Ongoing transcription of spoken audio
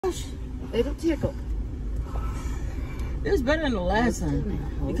gosh. It'll tickle. It was better than the last time.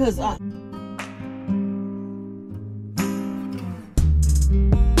 Because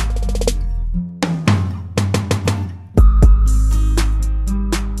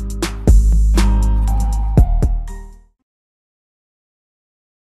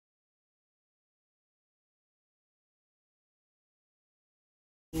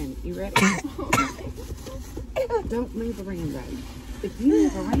you ready? Don't move around, though. If you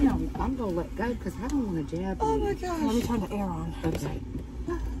move around, I'm gonna let go because I don't want to jab you. oh my gosh. Let me turn the air on. Okay.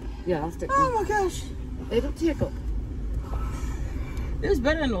 Yeah, I'll stick. Oh my gosh. It'll tickle. It was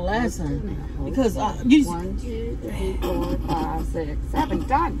better than the last time. Because you. 1, 2, 3, 4, 5, 6, 7.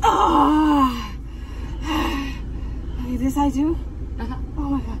 Done. Oh. Okay, this I do. Uh-huh. Oh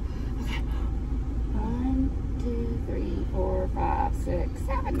my god. Okay. 1, 2, 3, 4, 5, 6,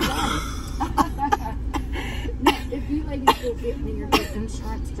 7. Done. Now, if you ladies will get me your good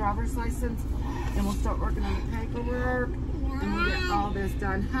insurance driver's license, and we'll start working on the paperwork, and we'll get all this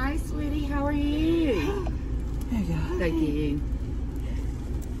done. Hi, sweetie. How are you? There you go. Thank you.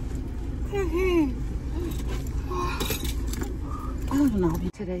 I don't know.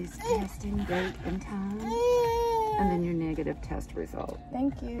 Today's testing date and time, and then your negative test result.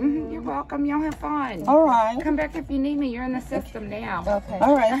 Thank you. You're welcome. Y'all have fun. All right. Come back if you need me. You're in the system now. Okay.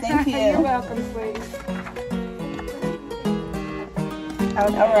 All right. Thank you. You're welcome, sweetie. All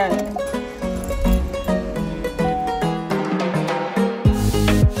right.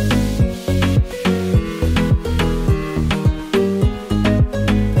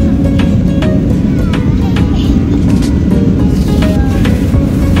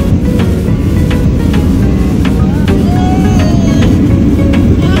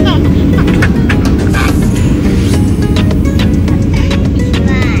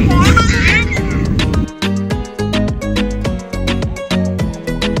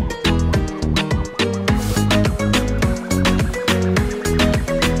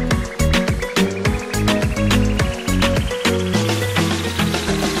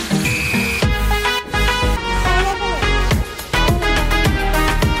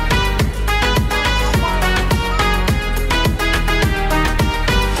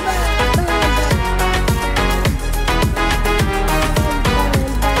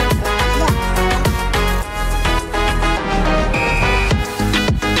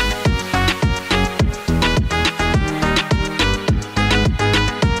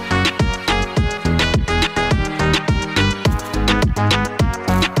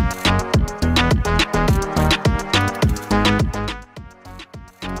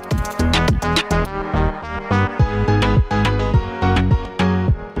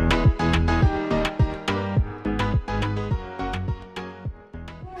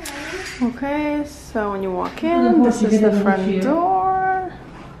 Okay, so when you walk in, this is the front door.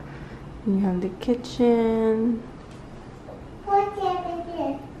 You have the kitchen.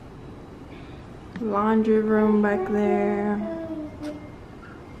 Laundry room back there.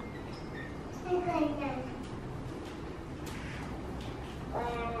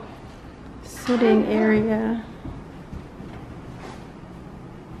 Sitting area.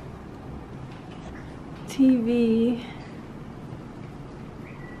 TV.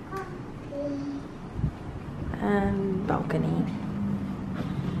 And balcony.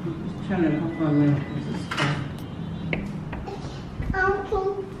 Turn it off on me.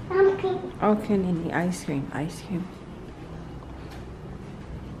 Okay, Nini, ice cream.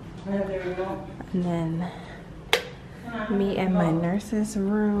 And then me and my nurse's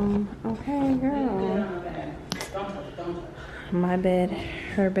room. Okay, girl. My bed,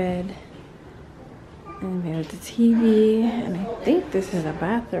 her bed. And there's the TV. And I think this is a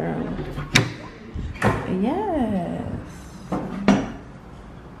bathroom. Yes.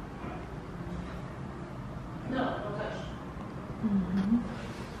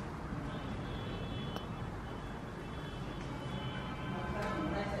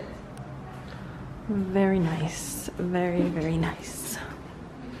 Very nice. Very, very nice.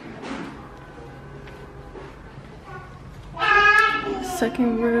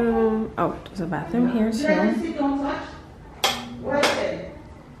 Second room. Oh, there's a bathroom here too.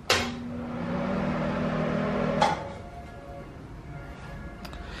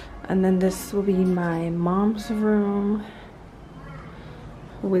 And then this will be my mom's room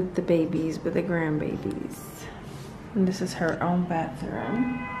with the babies, with the grandbabies. And this is her own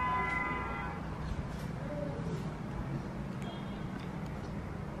bathroom.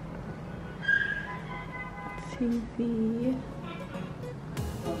 TV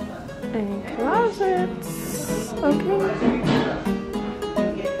and closets. Okay.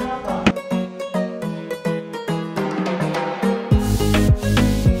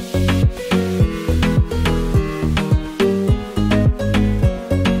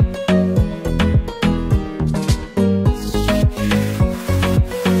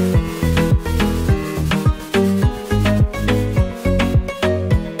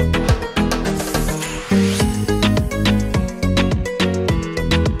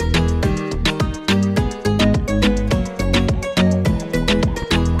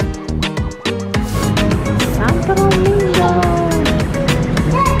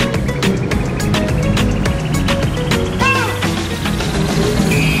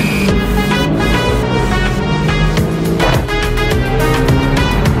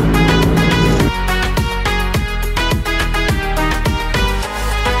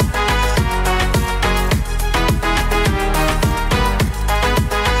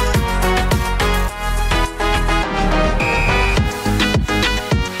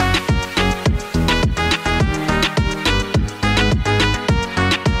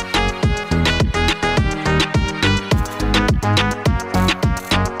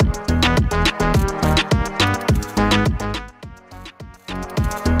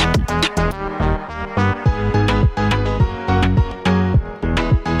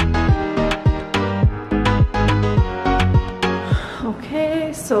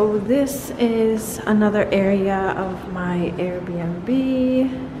 So this is another area of my Airbnb.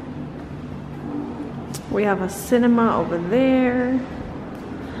 We have a cinema over there,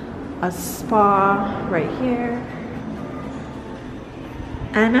 a spa right here,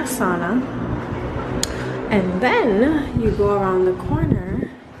 and a sauna. And then you go around the corner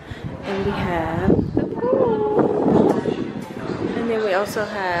and we have the pool. And then we also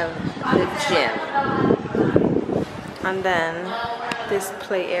have the gym. And then this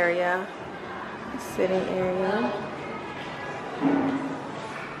play area, sitting area.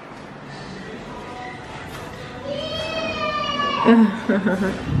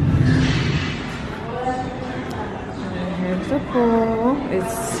 Here's the pool.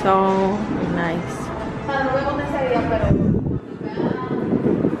 It's so nice.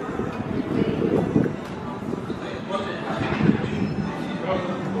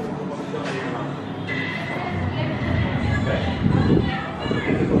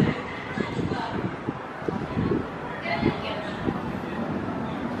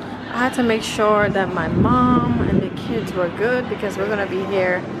 I had to make sure that my mom and the kids were good because we're gonna be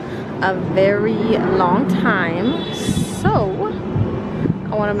here a very long time. So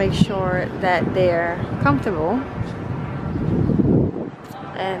I want to make sure that they're comfortable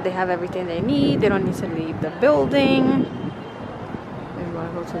and they have everything they need. They don't need to leave the building. If you want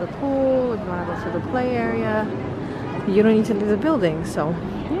to go to the pool, if you want to go to the play area, you don't need to leave the building. So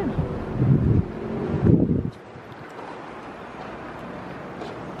yeah.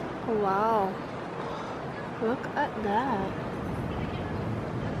 Wow, look at that.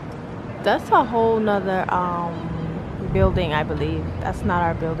 That's a whole nother building, I believe. That's not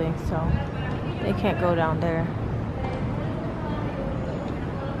our building, so they can't go down there.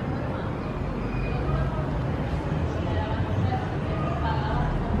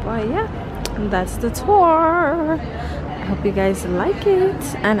 But yeah, that's the tour. I hope you guys like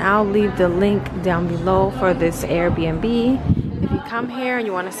it, and I'll leave the link down below for this Airbnb. If you come here and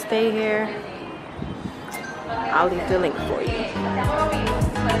you want to stay here, I'll leave the link for you.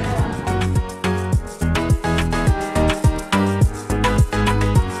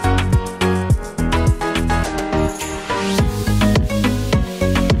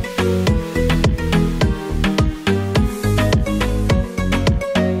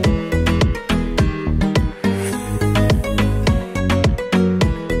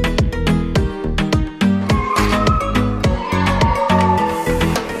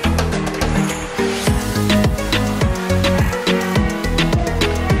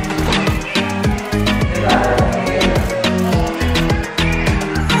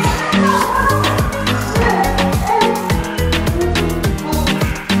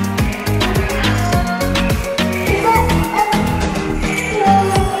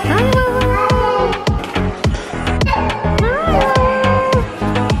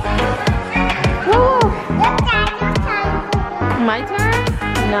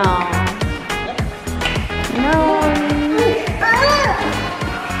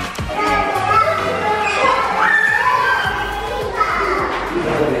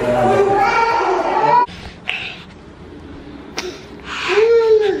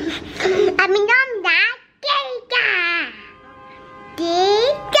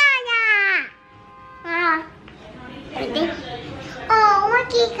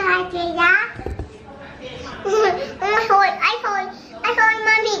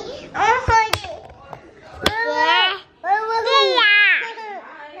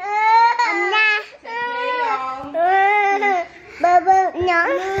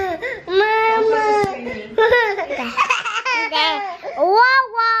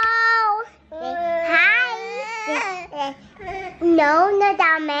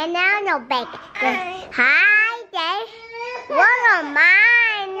 No, baby. Hi, there. What am I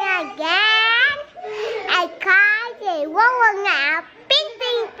again? I can't say what now. Big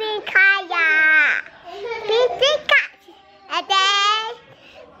kaya. Big cat. And then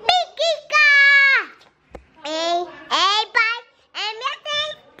big cat. Bye. And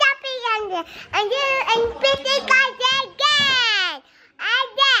nothing stopping and you and big cat again. And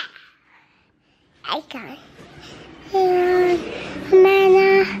then I can't.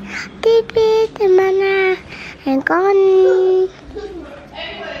 Mana, tipis mana, and gone.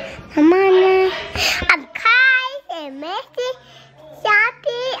 Mana, I'm kind and messy,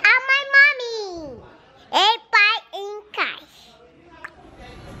 shoppy, and my mommy. Everybody in cash.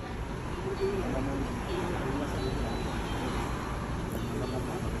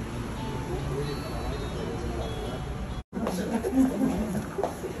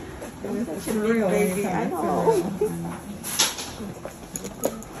 Real baby, I know.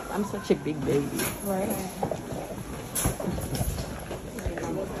 I'm such a big baby. Right.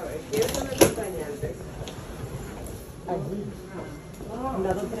 ¿Quieres poner acompañantes? Allí. Un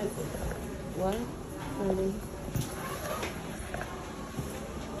lado 13. What? Really?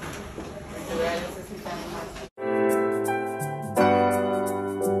 Voy a necesitar más.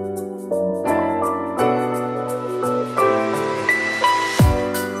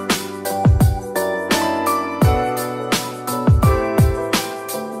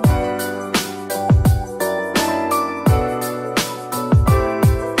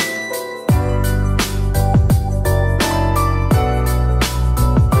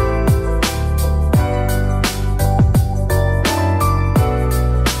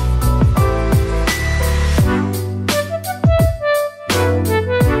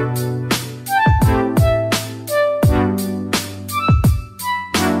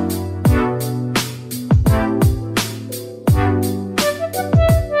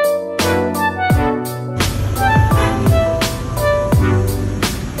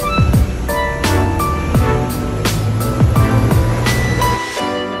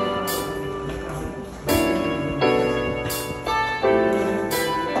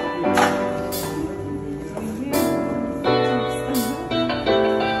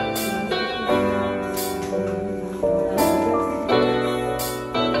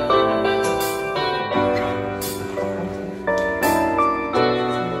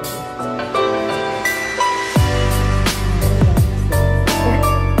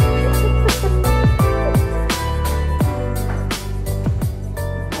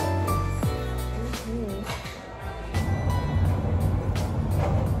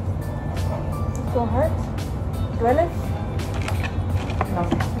 ¿Esto hurt? ¿Duele? No. ¿No?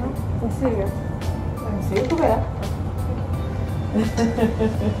 ¿En serio? Sí, tú verás.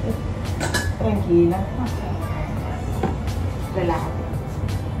 Tranquila. Relájate.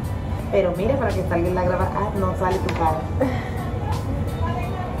 Pero mira, para que salga en la grabación. Ah, no sale tu cara.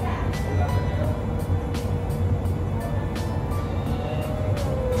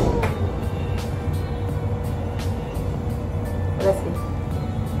 Ahora sí.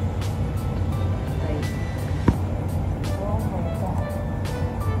 Ahí. Oh my God.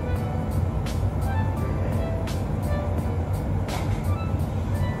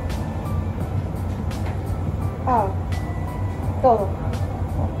 Ah, todo.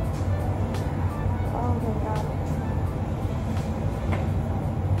 Oh my God.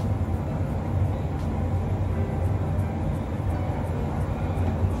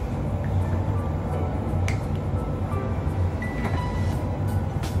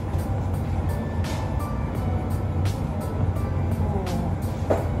 Por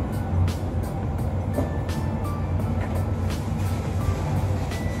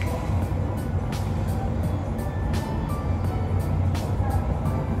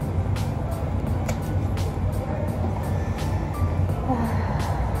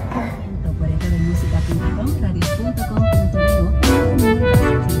música.com, radios.com.do,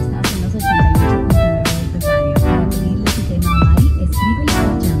 si estás en los 88.9 de tu radio. Para pedirle tu tema a Mari, escríbele o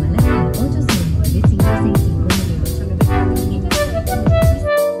llámala al 809-565-9894 y ella te dará tu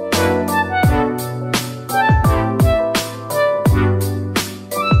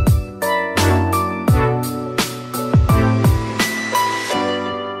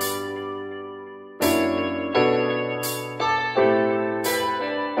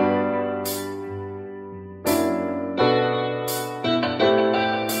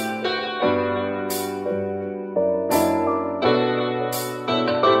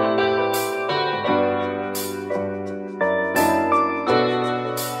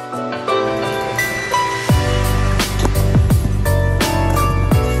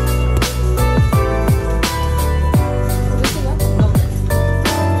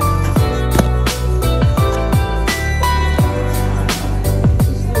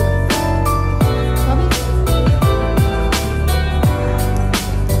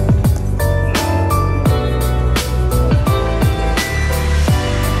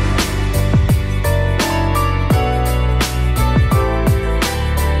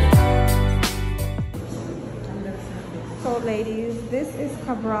So ladies, this is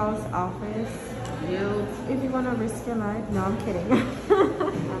Cabral's office. If you want to risk your life. No, I'm kidding.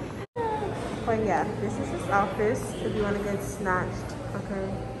 But yeah, this is his office if you want to get snatched.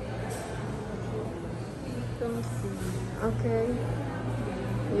 Okay. Let me see. Okay.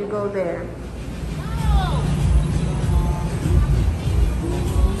 You go there.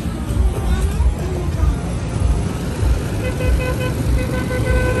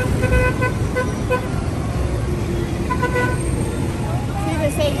 See,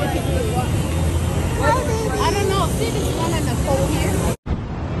 they say what to do. I don't know. See this one in the pole here?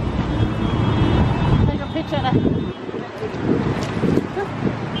 Take a picture of that.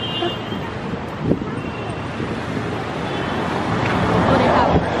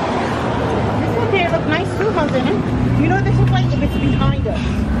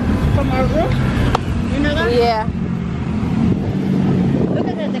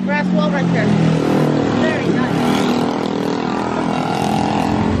 right there. Very nice.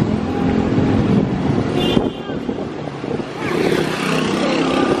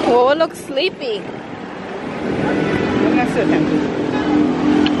 Oh, it looks sleepy. Let's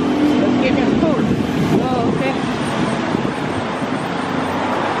give him food. Oh, okay.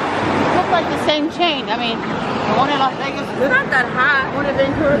 Looks like the same chain. I mean, the one in Las Vegas, it's not that hot. One in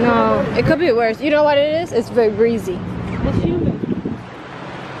Ventura. No, it could be worse. You know what it is? It's very breezy. It's humid.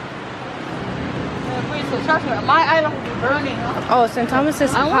 My island will be burning. Oh, St. Thomas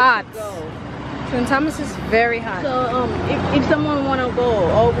is hot. St. Thomas is very hot. So, if someone want to go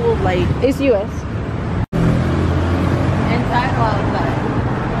over, like, It's U.S. inside or outside?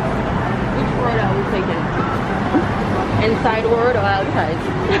 Which word are we taking? Inside word or outside?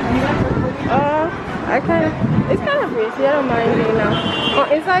 It's kind of breezy. I don't mind being out. Oh,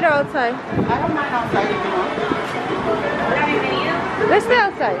 inside or outside? I don't mind outside if you want. Let's stay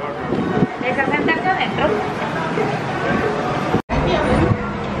outside.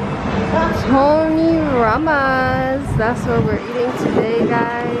 Tony Rama's. That's what we're eating today,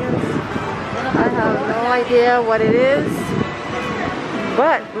 guys. I have no idea what it is,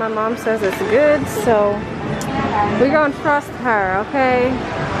 but my mom says it's good, so we're gonna trust her, okay?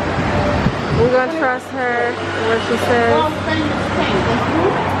 We're gonna trust her, what she says.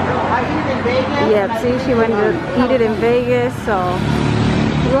 Yeah, see, she went to eat it in Vegas, so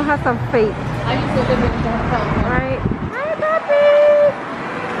we're gonna have some faith. I used to live in Santo. Right? Hi, Papi!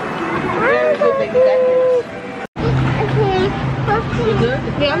 Very good baby back here. You good?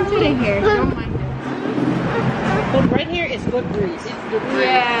 Yeah, I'm sitting here. Don't mind it. But right here is good breeze. It's good breeze.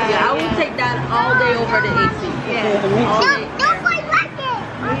 Yeah, I would take that all day over the AC. Yeah. All day. Don't play like it.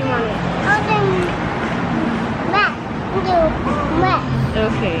 What do you want it?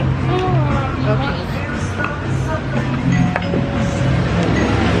 Okay. Okay.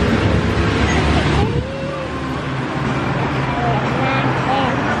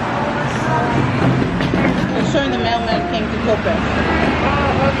 I'm showing the mailman came to Copa.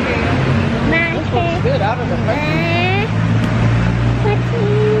 Oh, okay. This looks good out of the first.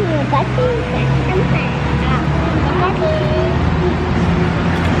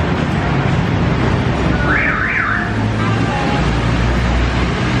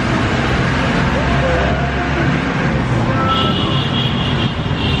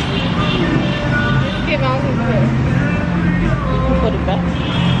 Put it back.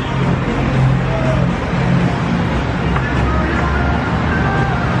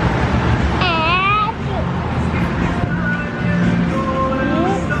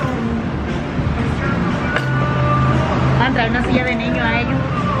 Van a traer una silla de niño a ellos.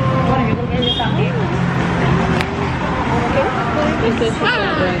 Bueno, yo creo que ellos también. This is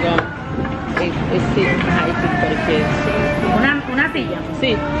una silla. Sí.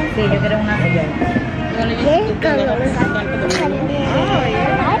 Sí, yo quiero una silla.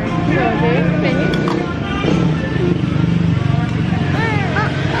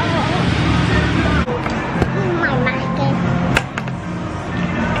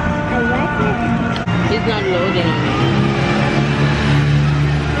 It's not loading.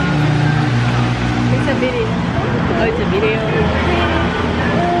 It's a video. Oh, it's a video.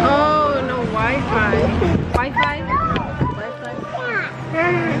 Oh, no Wi-Fi. Wi-Fi?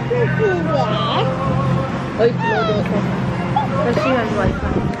 Oh, it's loading. But she has Wi-Fi.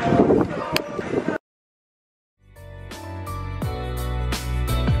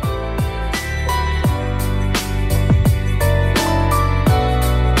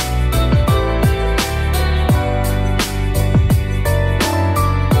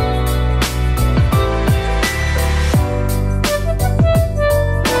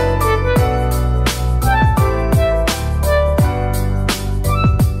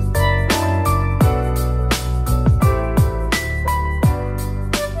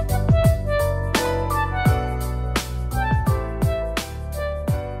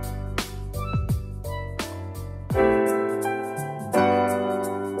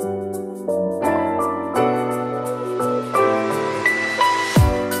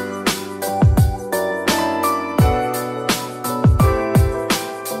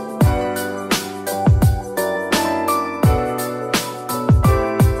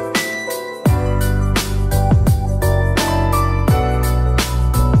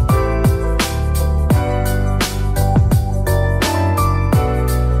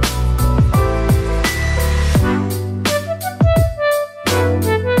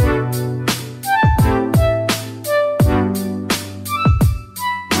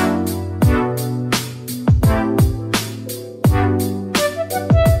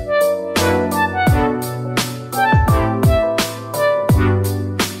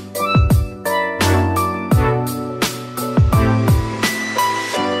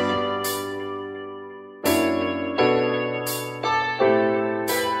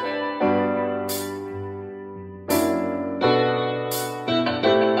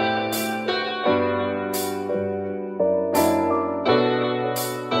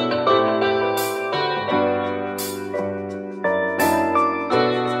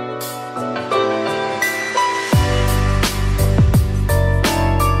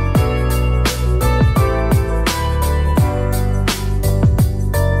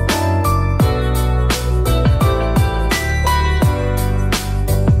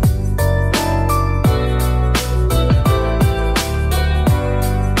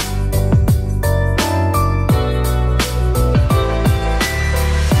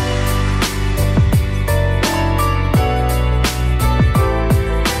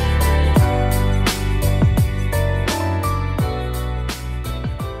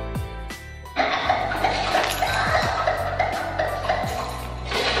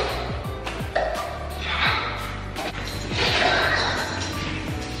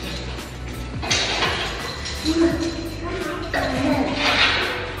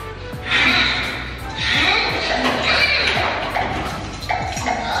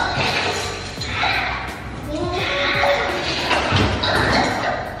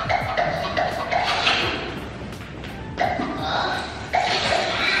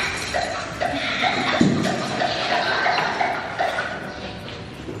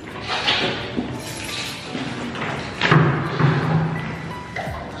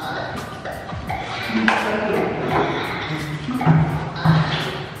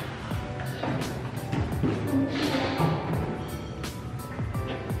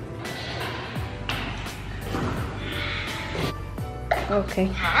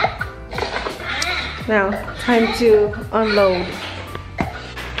 Okay. Now, time to unload.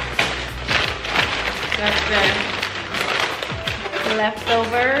 That's the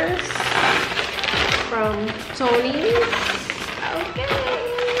leftovers from Tony's. Okay.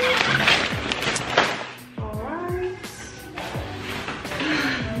 Alright.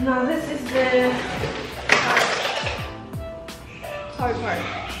 Now this is the hard part.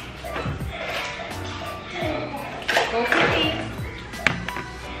 Okay.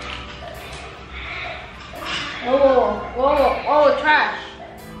 Whoa, whoa, oh, trash.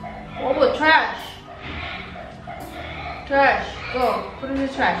 Oh, trash. Trash, go, put it in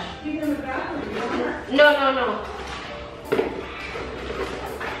the trash. No, no, no.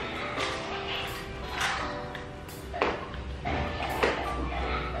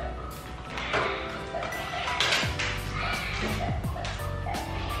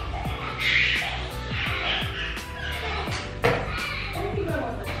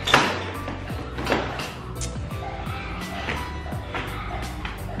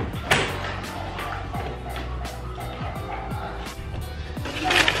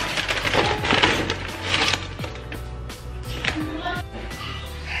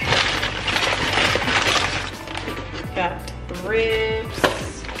 Got the ribs,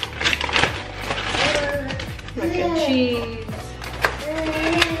 mac and cheese.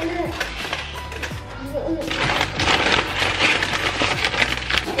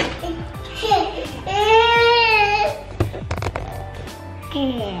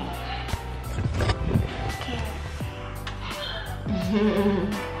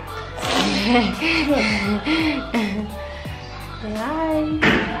 Hi.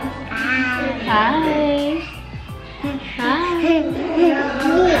 Hi.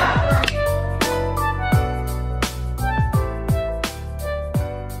 Hi.